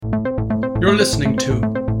You're listening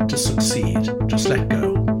to Succeed, Just Let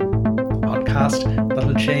Go, a podcast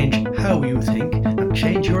that'll change how you think and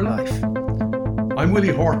change your life. I'm Willie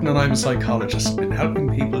Horton and I'm a psychologist, been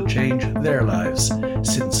helping people change their lives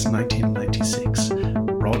since 1996.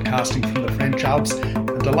 Broadcasting from the French Alps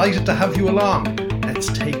and delighted to have you along. Let's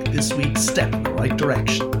take this week's step in the right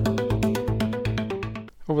direction.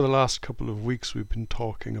 Over the last couple of weeks we've been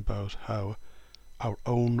talking about how our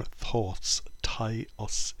own thoughts tie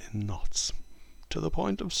us in knots to the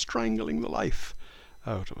point of strangling the life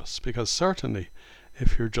out of us. Because certainly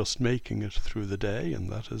if you're just making it through the day, and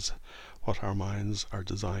that is what our minds are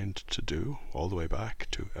designed to do all the way back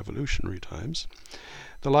to evolutionary times,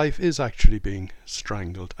 the life is actually being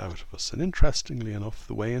strangled out of us. And interestingly enough,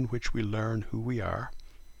 the way in which we learn who we are,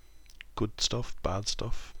 good stuff, bad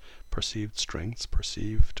stuff, perceived strengths,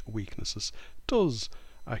 perceived weaknesses, does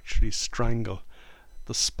actually strangle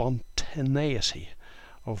the spontaneity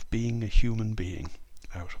of being a human being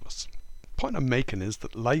out of us. The point I'm making is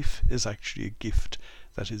that life is actually a gift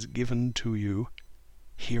that is given to you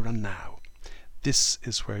here and now. This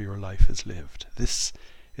is where your life is lived. This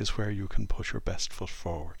is where you can put your best foot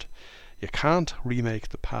forward. You can't remake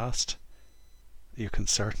the past. You can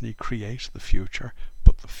certainly create the future,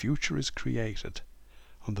 but the future is created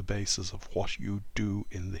on the basis of what you do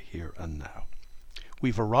in the here and now.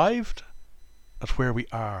 We've arrived at where we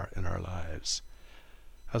are in our lives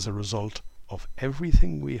as a result of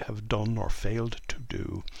everything we have done or failed to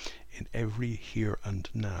do in every here and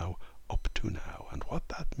now up to now. And what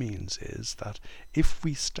that means is that if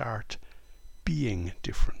we start being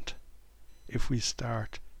different, if we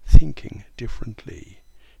start thinking differently,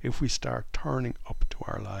 if we start turning up to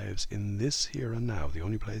our lives in this here and now, the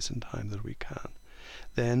only place in time that we can,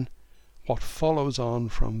 then what follows on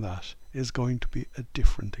from that is going to be a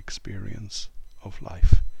different experience of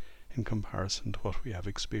life in comparison to what we have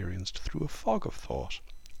experienced through a fog of thought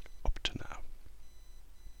up to now.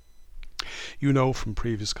 You know from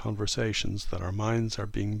previous conversations that our minds are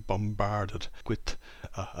being bombarded with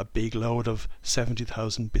a big load of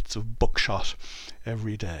 70,000 bits of buckshot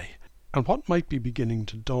every day. And what might be beginning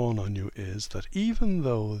to dawn on you is that even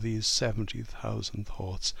though these 70,000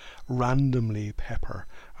 thoughts randomly pepper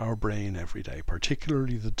our brain every day,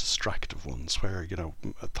 particularly the distractive ones where,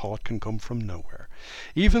 a thought can come from nowhere,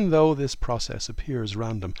 even though this process appears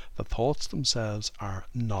random, the thoughts themselves are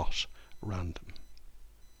not random.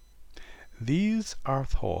 These are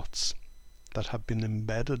thoughts that have been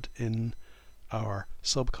embedded in our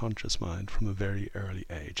subconscious mind from a very early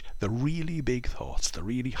age. The really big thoughts, the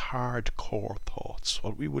really hardcore thoughts,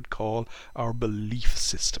 what we would call our belief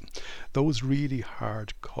system, those really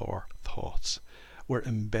hardcore thoughts were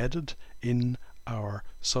embedded in our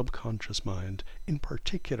subconscious mind, in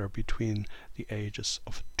particular between the ages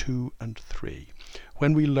of 2 and 3,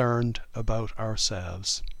 when we learned about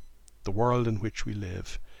ourselves, the world in which we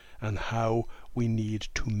live, and how we need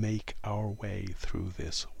to make our way through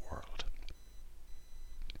this world.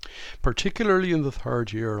 Particularly in the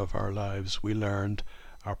 3rd year of our lives, we learned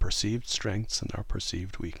our perceived strengths and our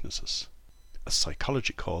perceived weaknesses. As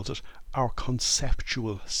psychology calls it, our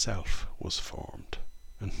conceptual self was formed.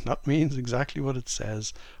 And that means exactly what it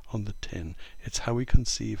says on the tin. It's how we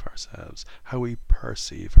conceive ourselves, how we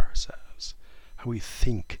perceive ourselves, how we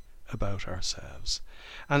think about ourselves.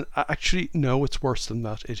 And actually, no, it's worse than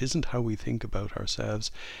that. It isn't how we think about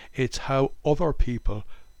ourselves. It's how other people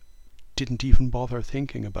didn't even bother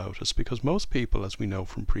thinking about us, because most people, as we know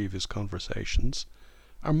from previous conversations,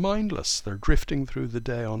 are mindless. They're drifting through the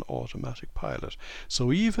day on automatic pilot.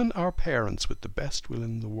 So even our parents, with the best will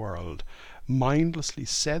in the world, mindlessly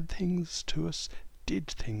said things to us, did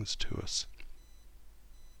things to us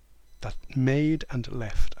that made and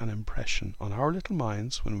left an impression on our little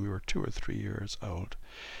minds when we were 2 or 3 years old,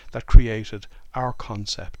 that created our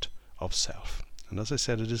concept of self. And as I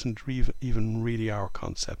said, it isn't even really our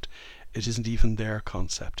concept. It isn't even their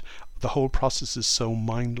concept. The whole process is so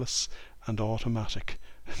mindless and automatic.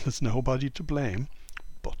 There's nobody to blame,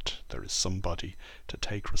 but there is somebody to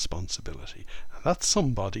take responsibility. And that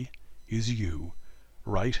somebody is you,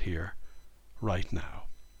 right here, right now.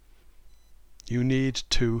 You need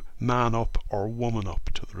to man up or woman up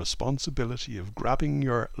to the responsibility of grabbing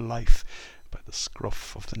your life by the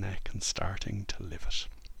scruff of the neck and starting to live it.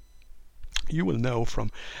 You will know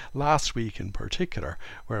from last week in particular,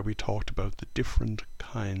 where we talked about the different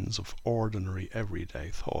kinds of ordinary everyday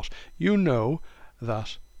thought. You know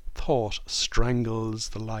that thought strangles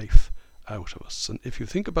the life out of us. And if you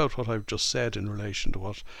think about what I've just said in relation to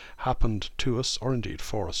what happened to us, or indeed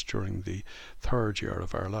for us during the 3rd year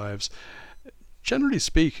of our lives, generally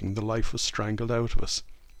speaking, the life was strangled out of us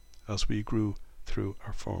as we grew through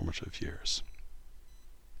our formative years.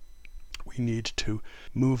 We need to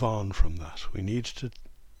move on from that. We need to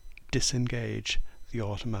disengage the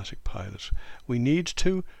automatic pilot. We need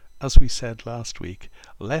to, as we said last week,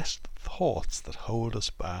 let thoughts that hold us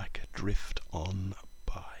back drift on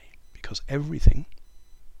by. Because everything,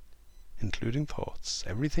 including thoughts,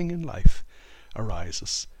 everything in life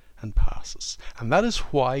arises and passes. And that is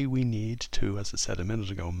why we need to, as I said a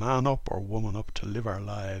minute ago, man up or woman up to live our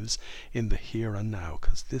lives in the here and now,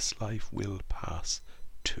 because this life will pass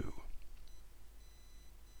too.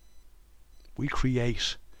 We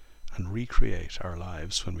create and recreate our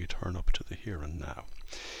lives when we turn up to the here and now.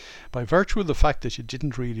 By virtue of the fact that you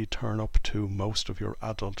didn't really turn up to most of your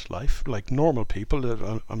adult life like normal people,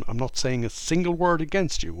 I'm not saying a single word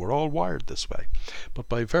against you, we're all wired this way, but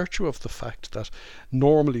by virtue of the fact that,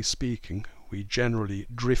 normally speaking, we generally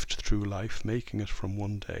drift through life, making it from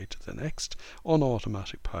one day to the next, on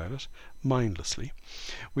automatic pilot, mindlessly,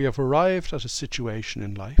 we have arrived at a situation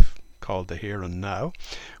in life called the here and now,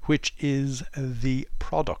 which is the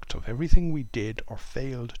product of everything we did or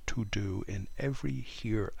failed to do in every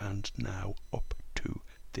here and now up to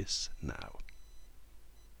this now.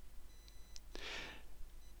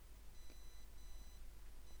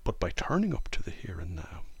 But by turning up to the here and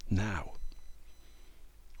now,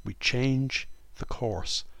 we change the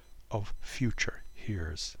course of future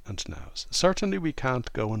heres and nows. Certainly we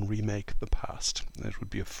can't go and remake the past. It would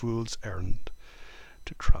be a fool's errand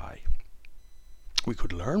to try. We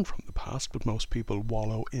could learn from the past, but most people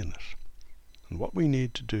wallow in it. And what we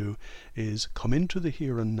need to do is come into the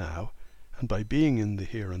here and now, and by being in the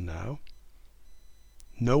here and now,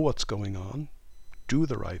 know what's going on, do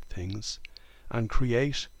the right things, and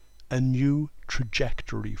create a new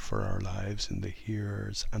trajectory for our lives in the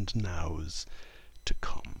heres and nows to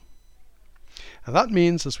come. And that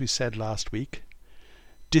means, as we said last week,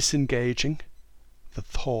 disengaging the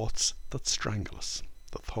thoughts that strangle us,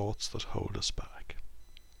 the thoughts that hold us back.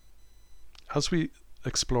 As we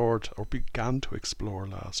explored or began to explore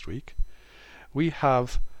last week, we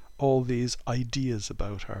have all these ideas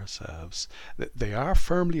about ourselves. They are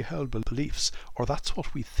firmly held beliefs, or that's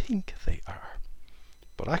what we think they are.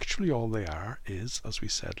 But actually all they are is, as we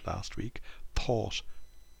said last week, thought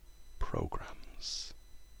programs.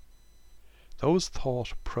 Those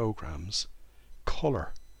thought programs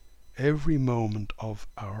colour every moment of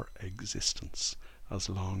our existence as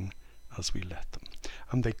long as we let them.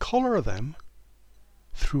 And they colour them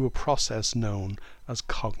through a process known as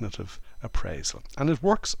cognitive appraisal. And it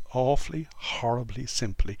works awfully, horribly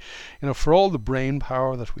simply. For all the brain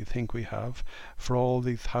power that we think we have, for all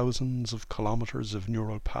the thousands of kilometers of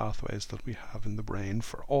neural pathways that we have in the brain,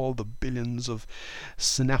 for all the billions of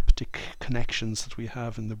synaptic connections that we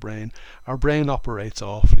have in the brain, our brain operates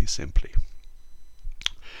awfully simply.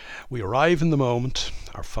 We arrive in the moment,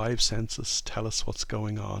 our five senses tell us what's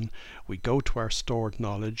going on, we go to our stored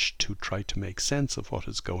knowledge to try to make sense of what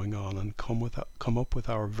is going on and come up with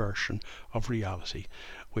our version of reality,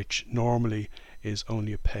 which normally is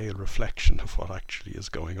only a pale reflection of what actually is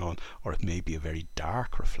going on, or it may be a very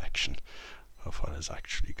dark reflection of what is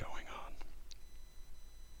actually going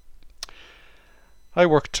on. I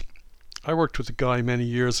worked with a guy many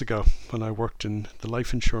years ago when I worked in the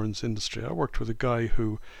life insurance industry. I worked with a guy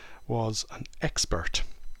who was an expert,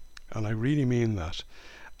 and I really mean that,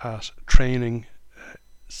 at training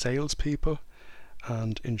salespeople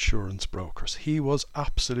and insurance brokers. He was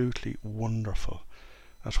absolutely wonderful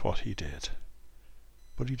at what he did,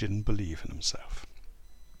 but he didn't believe in himself.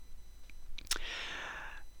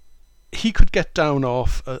 He could get down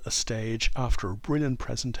off a stage after a brilliant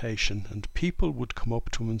presentation, and people would come up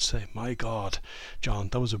to him and say, "My God, John,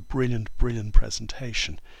 that was a brilliant, brilliant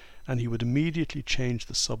presentation." And he would immediately change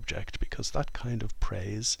the subject, because that kind of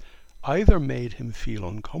praise either made him feel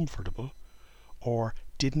uncomfortable or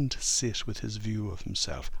didn't sit with his view of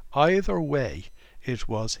himself. Either way, it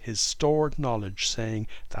was his stored knowledge saying,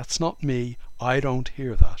 "That's not me, I don't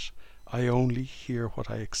hear that. I only hear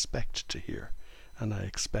what I expect to hear, and I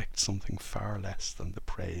expect something far less than the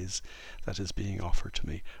praise that is being offered to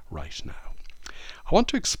me right now." I want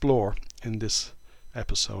to explore in this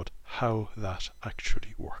episode how that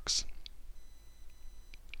actually works.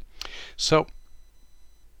 So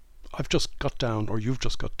I've just got down, or you've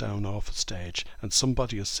just got down off a stage, and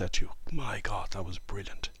somebody has said to you, "My God, that was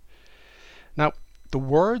brilliant." Now, the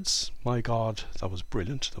words, "My God, that was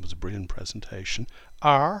brilliant, that was a brilliant presentation,"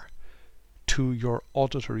 are, to your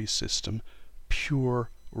auditory system, pure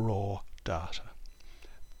raw data.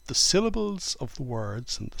 The syllables of the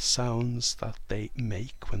words and the sounds that they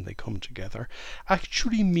make when they come together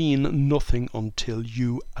actually mean nothing until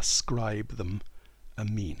you ascribe them a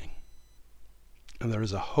meaning. And there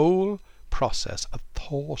is a whole process, a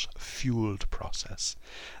thought-fueled process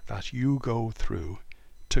that you go through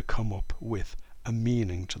to come up with a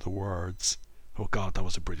meaning to the words, "Oh God, that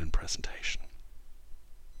was a brilliant presentation."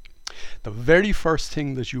 The very first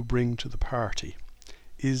thing that you bring to the party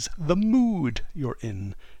is the mood you're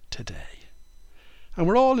in today. And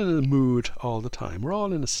we're all in a mood all the time. We're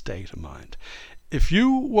all in a state of mind. If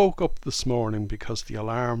you woke up this morning because the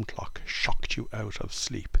alarm clock shocked you out of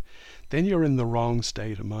sleep, then you're in the wrong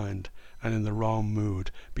state of mind and in the wrong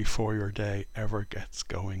mood before your day ever gets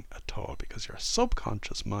going at all, because your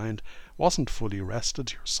subconscious mind wasn't fully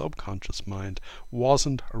rested. Your subconscious mind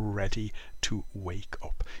wasn't ready to wake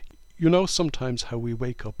up. You know sometimes how we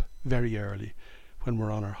wake up very early when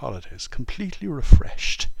we're on our holidays, completely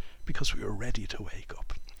refreshed because we were ready to wake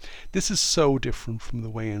up. This is so different from the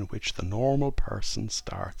way in which the normal person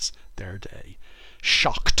starts their day,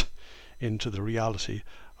 shocked into the reality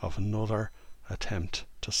of another attempt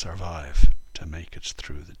to survive, to make it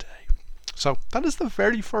through the day. So that is the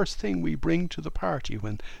very first thing we bring to the party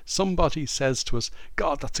when somebody says to us,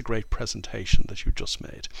 "God, that's a great presentation that you just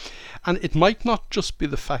made." And it might not just be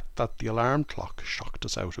the fact that the alarm clock shocked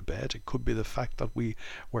us out of bed. It could be the fact that we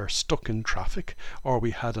were stuck in traffic, or we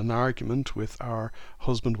had an argument with our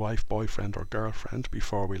husband, wife, boyfriend or girlfriend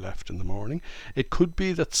before we left in the morning. It could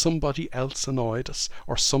be that somebody else annoyed us,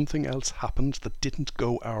 or something else happened that didn't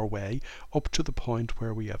go our way, up to the point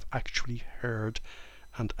where we have actually heard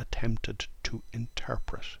and attempted to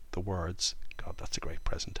interpret the words, "God, that's a great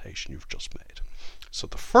presentation you've just made." So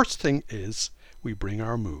the first thing is we bring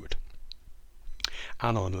our mood.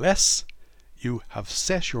 And unless you have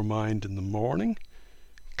set your mind in the morning,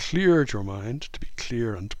 cleared your mind to be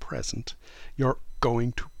clear and present, you're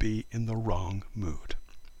going to be in the wrong mood.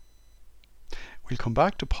 We'll come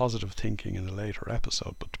back to positive thinking in a later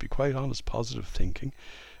episode, but to be quite honest, positive thinking,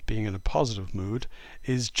 being in a positive mood,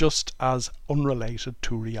 is just as unrelated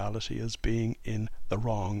to reality as being in the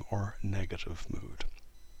wrong or negative mood.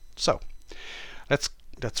 So let's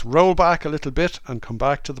roll back a little bit and come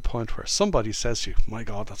back to the point where somebody says to you, "My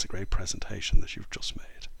God, that's a great presentation that you've just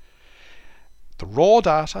made." The raw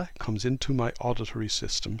data comes into my auditory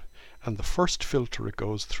system, and the first filter it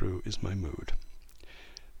goes through is my mood.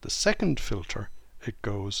 The second filter it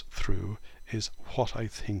goes through is what I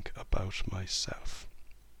think about myself.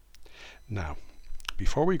 Now,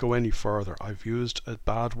 before we go any further, I've used a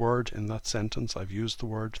bad word in that sentence. I've used the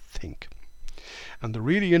word think. And the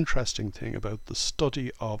really interesting thing about the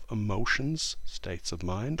study of emotions, states of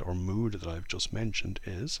mind, or mood that I've just mentioned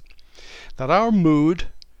is that our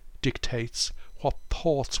mood dictates what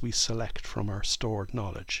thoughts we select from our stored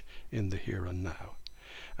knowledge in the here and now.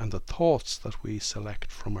 And the thoughts that we select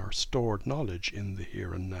from our stored knowledge in the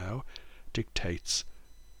here and now dictates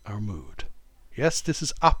our mood. Yes, this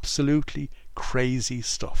is absolutely crazy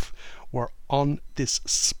stuff. We're on this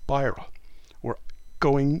spiral. We're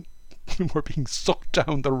being sucked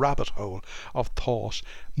down the rabbit hole of thought,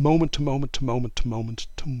 moment to moment to moment to moment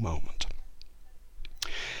to moment.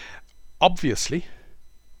 Obviously,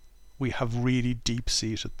 we have really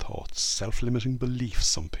deep-seated thoughts, self-limiting beliefs,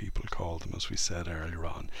 some people call them, as we said earlier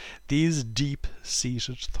on. These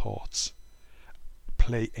deep-seated thoughts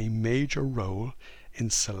play a major role in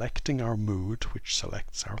selecting our mood, which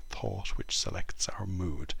selects our thought, which selects our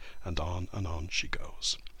mood, and on she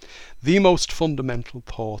goes. The most fundamental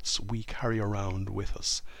thoughts we carry around with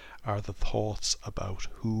us are the thoughts about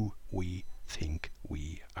who we think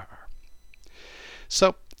we are.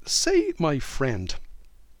 So, say my friend,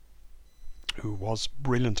 who was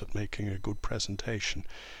brilliant at making a good presentation,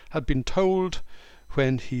 had been told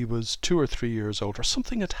when he was 2 or 3 years old, or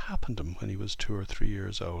something had happened to him when he was 2 or 3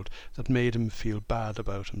 years old that made him feel bad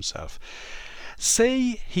about himself.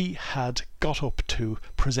 Say he had got up to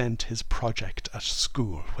present his project at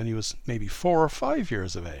school when he was maybe 4 or 5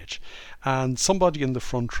 years of age, and somebody in the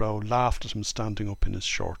front row laughed at him standing up in his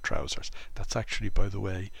short trousers. That's actually, by the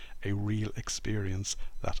way, a real experience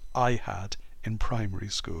that I had in primary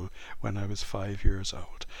school when I was 5 years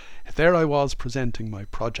old. There I was presenting my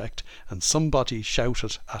project, and somebody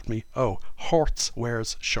shouted at me, "Oh, Hortz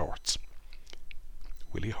wears shorts."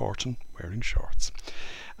 Willie Horton wearing shorts.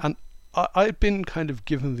 And I'd been kind of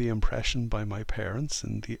given the impression by my parents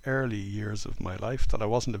in the early years of my life that I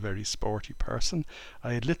wasn't a very sporty person.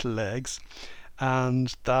 I had little legs,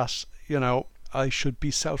 and that, I should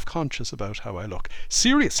be self-conscious about how I look.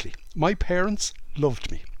 Seriously, my parents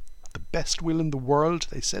loved me. The best will in the world.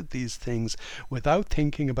 They said these things without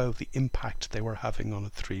thinking about the impact they were having on a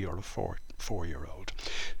 3 or a 4-year-old.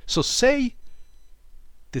 So say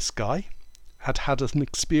this guy had had an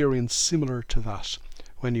experience similar to that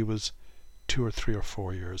when he was 2 or 3 or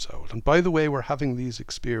 4 years old. And by the way, we're having these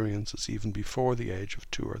experiences even before the age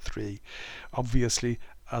of 2 or 3. Obviously,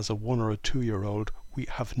 as a 1 or a 2-year-old, we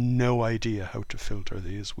have no idea how to filter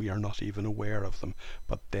these. We are not even aware of them.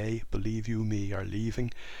 But they, believe you me, are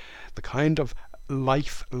leaving the kind of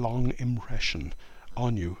lifelong impression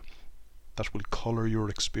on you that will colour your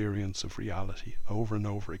experience of reality over and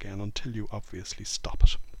over again until you obviously stop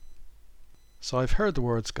it. So I've heard the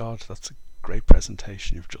words, God, that's a great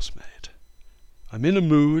presentation you've just made. I'm in a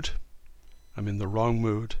mood, I'm in the wrong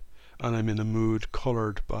mood, and I'm in a mood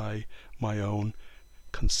coloured by my own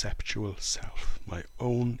conceptual self, my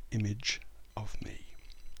own image of me.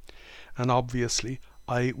 And obviously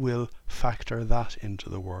I will factor that into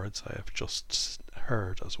the words I have just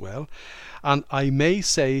heard as well. And I may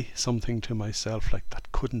say something to myself like,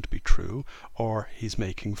 that couldn't be true, or he's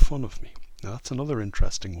making fun of me. Now that's another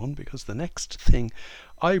interesting one, because the next thing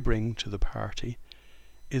I bring to the party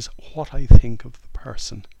is what I think of the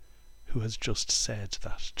person who has just said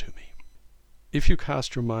that to me. If you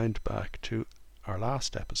cast your mind back to our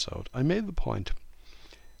last episode, I made the point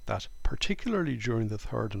that particularly during the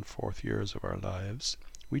 3rd and 4th years of our lives,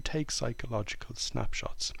 we take psychological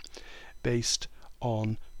snapshots based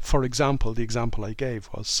on, for example, the example I gave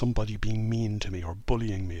was somebody being mean to me or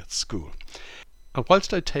bullying me at school. And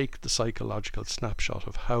whilst I take the psychological snapshot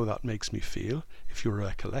of how that makes me feel, if you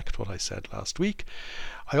recollect what I said last week,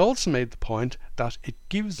 I also made the point that it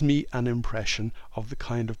gives me an impression of the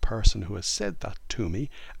kind of person who has said that to me,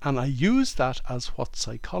 and I use that as what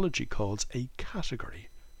psychology calls a category,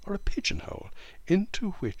 or a pigeonhole,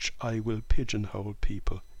 into which I will pigeonhole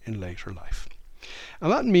people in later life.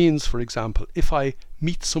 And that means, for example, if I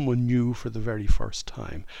meet someone new for the very first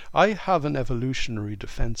time, I have an evolutionary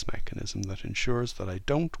defense mechanism that ensures that I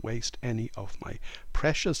don't waste any of my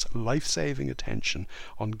precious life-saving attention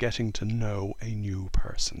on getting to know a new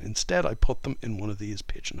person. Instead, I put them in one of these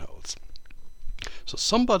pigeonholes. So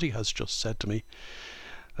somebody has just said to me,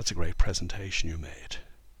 that's a great presentation you made.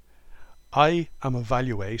 I am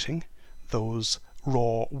evaluating those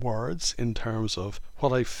raw words in terms of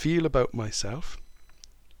what I feel about myself,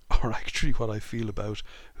 or actually what I feel about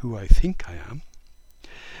who I think I am,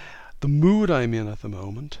 the mood I'm in at the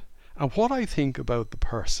moment, and what I think about the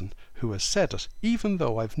person who has said it, even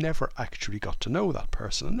though I've never actually got to know that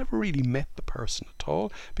person. I never really met the person at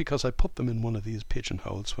all, because I put them in one of these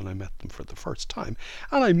pigeonholes when I met them for the first time.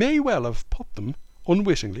 And I may well have put them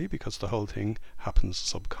unwittingly, because the whole thing happens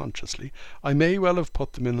subconsciously, I may well have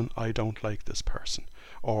put them in an I don't like this person,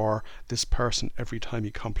 or this person every time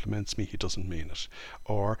he compliments me he doesn't mean it,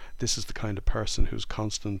 or this is the kind of person who's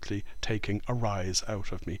constantly taking a rise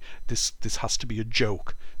out of me. This has to be a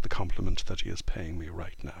joke, the compliment that he is paying me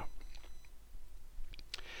right now.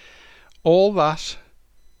 All that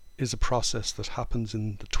is a process that happens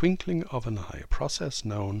in the twinkling of an eye, a process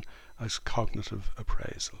known as cognitive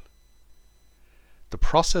appraisal. The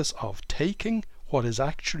process of taking what is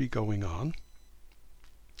actually going on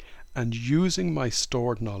and using my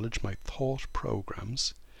stored knowledge, my thought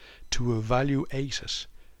programs, to evaluate it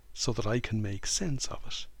so that I can make sense of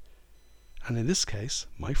it. And in this case,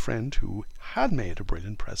 my friend who had made a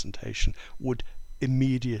brilliant presentation would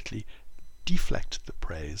immediately deflect the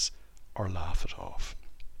praise or laugh it off.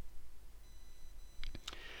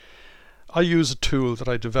 I use a tool that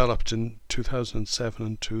I developed in 2007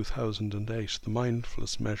 and 2008, the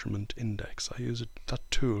Mindfulness Measurement Index. I use that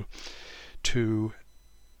tool to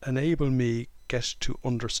enable me get to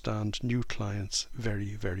understand new clients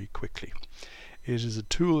very, very quickly. It is a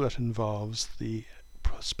tool that involves the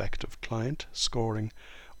prospective client scoring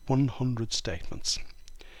 100 statements.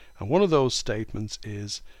 And one of those statements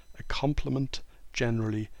is, a compliment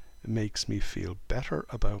generally makes me feel better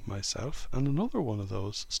about myself, and another one of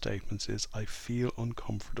those statements is, I feel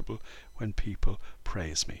uncomfortable when people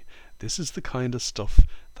praise me. This is the kind of stuff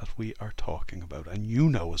that we are talking about, and you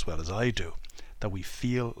know as well as I do that we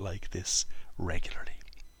feel like this regularly.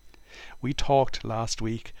 We talked last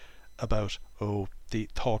week about the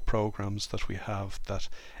thought programs that we have that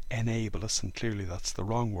enable us, and clearly that's the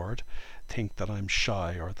wrong word, think that I'm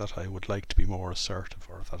shy, or that I would like to be more assertive,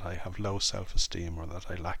 or that I have low self-esteem, or that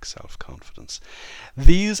I lack self-confidence.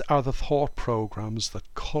 These are the thought programs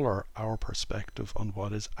that colour our perspective on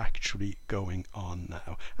what is actually going on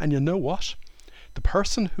now. And you know what? The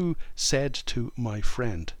person who said to my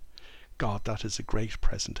friend, God, that is a great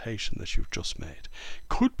presentation that you've just made,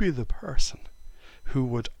 could be the person who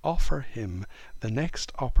would offer him the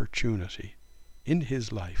next opportunity in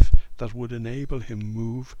his life that would enable him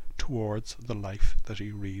move towards the life that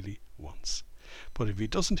he really wants. But if he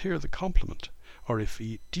doesn't hear the compliment, or if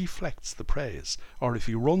he deflects the praise, or if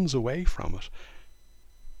he runs away from it,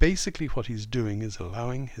 Basically what he's doing is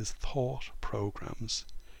allowing his thought programs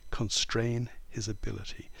constrain his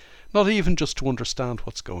ability, not even just to understand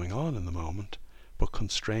what's going on in the moment, but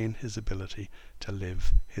constrain his ability to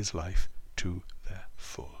live his life to the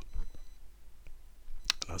full.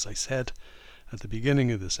 And as I said at the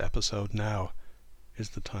beginning of this episode, now is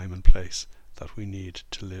the time and place that we need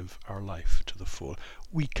to live our life to the full.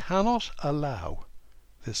 We cannot allow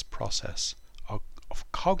this process of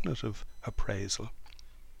cognitive appraisal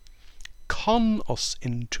con us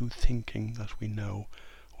into thinking that we know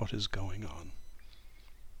what is going on.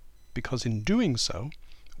 Because in doing so,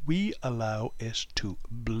 we allow it to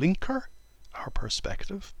blinker our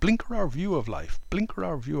perspective, blinker our view of life, blinker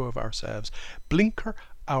our view of ourselves, blinker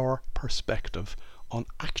our perspective on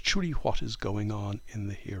actually what is going on in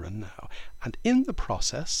the here and now. And in the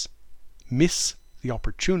process, miss the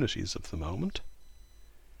opportunities of the moment,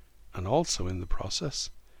 and also in the process,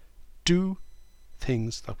 do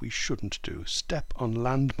things that we shouldn't do, step on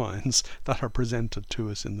landmines that are presented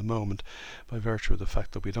to us in the moment by virtue of the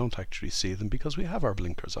fact that we don't actually see them because we have our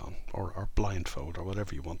blinkers on, or our blindfold, or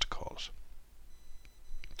whatever you want to call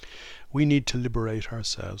it. We need to liberate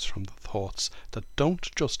ourselves from the thoughts that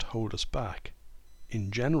don't just hold us back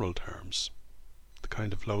in general terms, the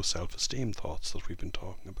kind of low self-esteem thoughts that we've been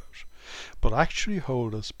talking about, but actually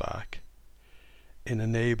hold us back in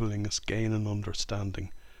enabling us gain an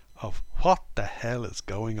understanding of what the hell is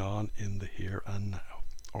going on in the here and now,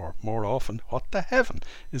 or more often, what the heaven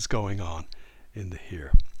is going on in the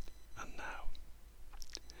here and now.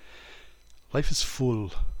 Life is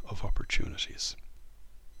full of opportunities.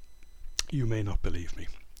 You may not believe me,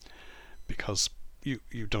 because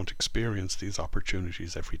you don't experience these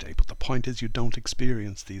opportunities every day, but the point is you don't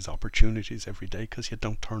experience these opportunities every day because you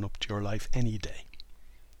don't turn up to your life any day.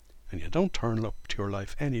 And you don't turn up to your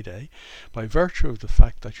life any day by virtue of the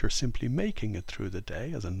fact that you're simply making it through the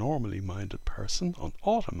day as a normally minded person on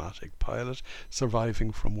automatic pilot,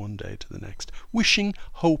 surviving from one day to the next, wishing,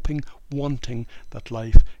 hoping, wanting that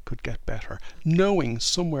life could get better, knowing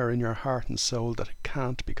somewhere in your heart and soul that it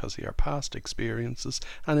can't because of your past experiences,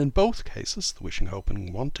 and in both cases, the wishing,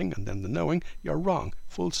 hoping, wanting, and then the knowing, you're wrong,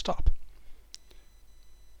 full stop.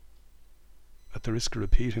 At the risk of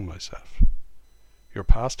repeating myself, your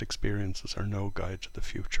past experiences are no guide to the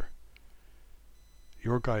future.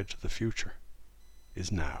 Your guide to the future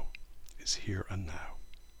is now, is here and now.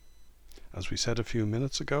 As we said a few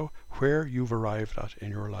minutes ago, where you've arrived at in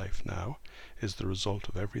your life now is the result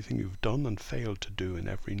of everything you've done and failed to do in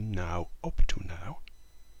every now up to now.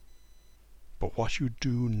 But what you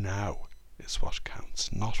do now is what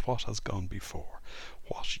counts, not what has gone before.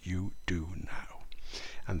 What you do now.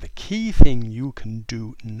 And the key thing you can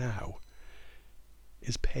do now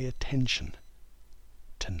is pay attention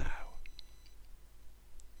to now.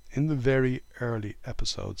 In the very early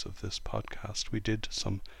episodes of this podcast, we did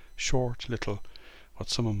some short little, what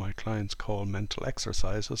some of my clients call mental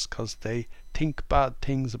exercises, because they think bad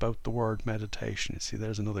things about the word meditation. You see,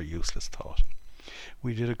 there's another useless thought.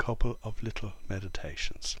 We did a couple of little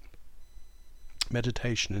meditations.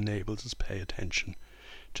 Meditation enables us to pay attention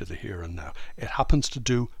to the here and now. It happens to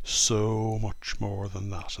do so much more than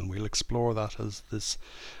that, and we'll explore that as this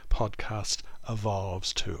podcast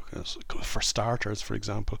evolves too. For starters, for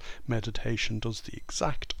example, meditation does the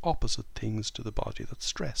exact opposite things to the body that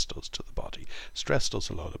stress does to the body. Stress does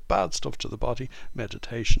a load of bad stuff to the body.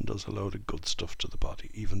 Meditation does a load of good stuff to the body.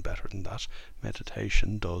 Even better than that,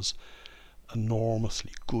 meditation does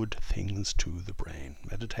enormously good things to the brain.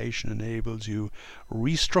 Meditation enables you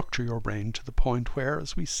restructure your brain to the point where,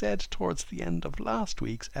 as we said towards the end of last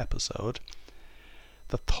week's episode,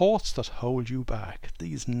 the thoughts that hold you back,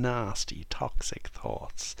 these nasty, toxic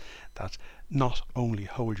thoughts that not only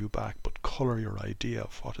hold you back but colour your idea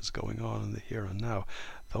of what is going on in the here and now,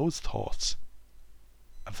 those thoughts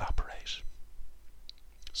evaporate.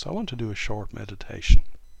 So I want to do a short meditation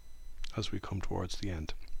as we come towards the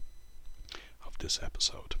end of this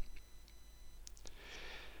episode.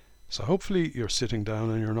 So hopefully you're sitting down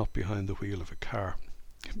and you're not behind the wheel of a car.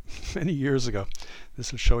 Many years ago,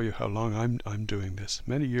 this will show you how long I'm doing this.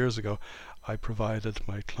 Many years ago, I provided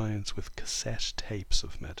my clients with cassette tapes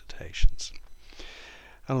of meditations.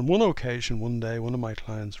 And on one occasion, one day, one of my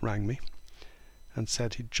clients rang me and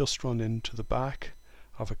said he'd just run into the back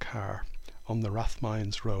of a car on the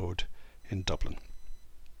Rathmines Road in Dublin.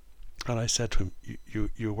 And I said to him,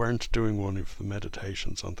 you weren't doing one of the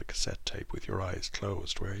meditations on the cassette tape with your eyes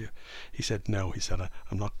closed, were you? He said, no. He said,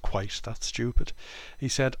 I'm not quite that stupid. He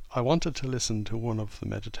said, I wanted to listen to one of the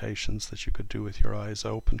meditations that you could do with your eyes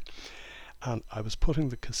open. And I was putting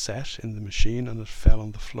the cassette in the machine and it fell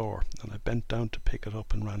on the floor. And I bent down to pick it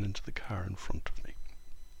up and ran into the car in front of me.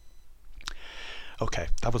 Okay,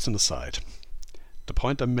 that was an aside. The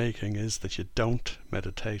point I'm making is that you don't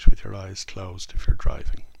meditate with your eyes closed if you're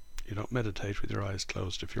driving. You don't meditate with your eyes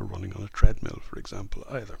closed if you're running on a treadmill, for example,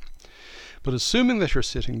 either. But assuming that you're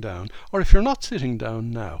sitting down, or if you're not sitting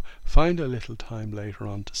down now, find a little time later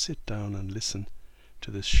on to sit down and listen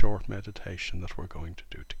to this short meditation that we're going to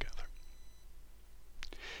do together.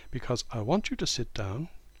 Because I want you to sit down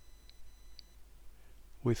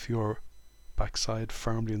with your backside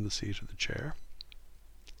firmly in the seat of the chair,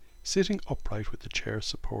 sitting upright with the chair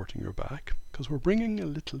supporting your back, because we're bringing a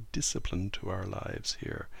little discipline to our lives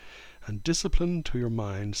here. And discipline to your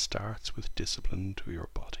mind starts with discipline to your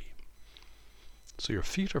body. So your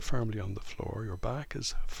feet are firmly on the floor, your back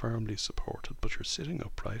is firmly supported, but you're sitting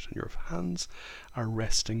upright and your hands are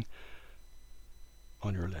resting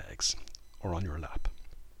on your legs or on your lap.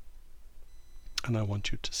 And I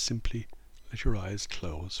want you to simply let your eyes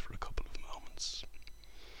close for a couple of moments.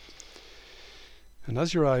 And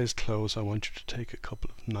as your eyes close, I want you to take a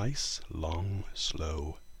couple of nice, long,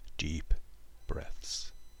 slow, deep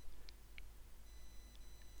breaths.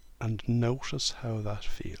 And notice how that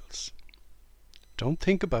feels. Don't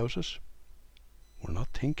think about it. We're not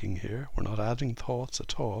thinking here. We're not adding thoughts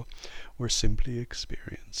at all. We're simply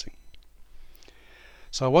experiencing.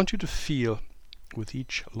 So I want you to feel with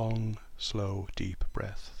each long, slow, deep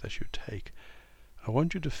breath that you take, I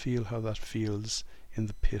want you to feel how that feels in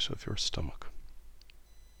the pit of your stomach.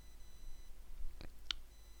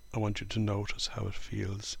 I want you to notice how it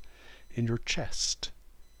feels in your chest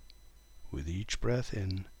with each breath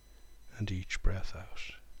in and each breath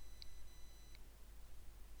out.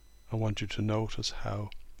 I want you to notice how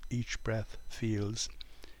each breath feels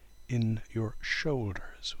in your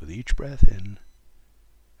shoulders with each breath in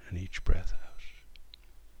and each breath out.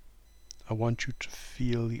 I want you to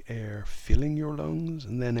feel the air filling your lungs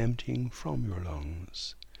and then emptying from your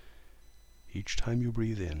lungs. Each time you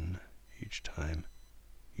breathe in, each time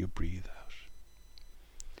you breathe out.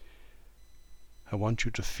 I want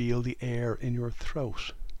you to feel the air in your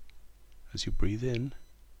throat as you breathe in,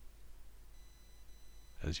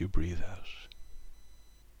 as you breathe out.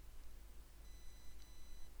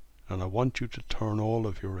 And I want you to turn all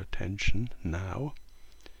of your attention now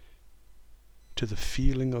to the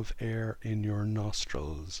feeling of air in your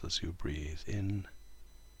nostrils as you breathe in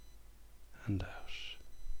and out.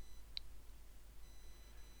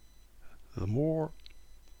 The more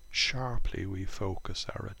sharply we focus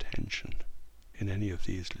our attention in any of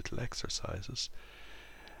these little exercises,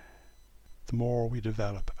 the more we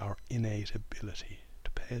develop our innate ability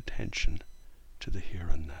to pay attention to the here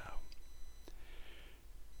and now.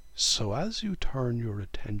 So as you turn your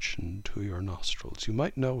attention to your nostrils, you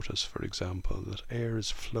might notice, for example, that air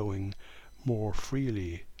is flowing more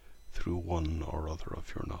freely through one or other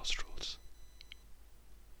of your nostrils.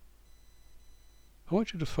 I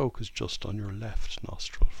want you to focus just on your left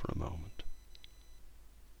nostril for a moment.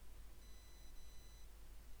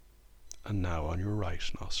 And now on your right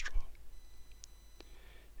nostril.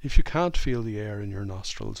 If you can't feel the air in your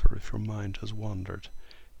nostrils, or if your mind has wandered,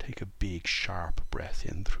 take a big, sharp breath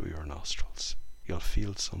in through your nostrils. You'll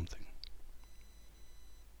feel something.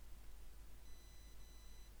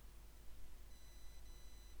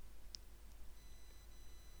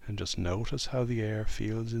 And just notice how the air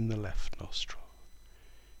feels in the left nostril,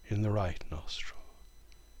 in the right nostril,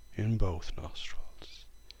 in both nostrils,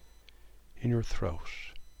 in your throat,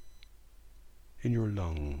 in your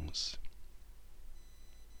lungs,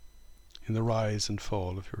 in the rise and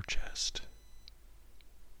fall of your chest,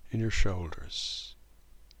 in your shoulders,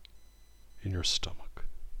 in your stomach.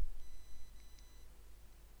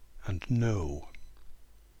 And know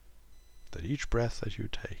that each breath that you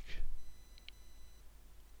take,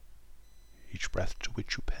 each breath to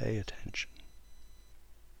which you pay attention,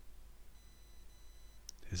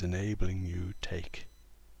 is enabling you to take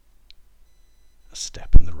a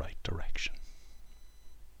step in the right direction.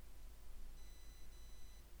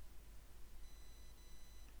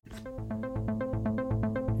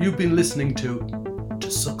 You've been listening to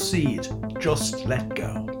Succeed, Just Let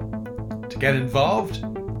Go. To get involved,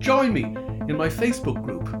 join me in my Facebook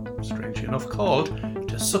group, strangely enough called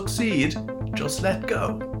To Succeed, Just Let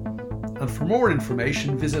Go. And for more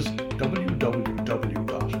information, visit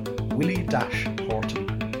www.willie-horton.com.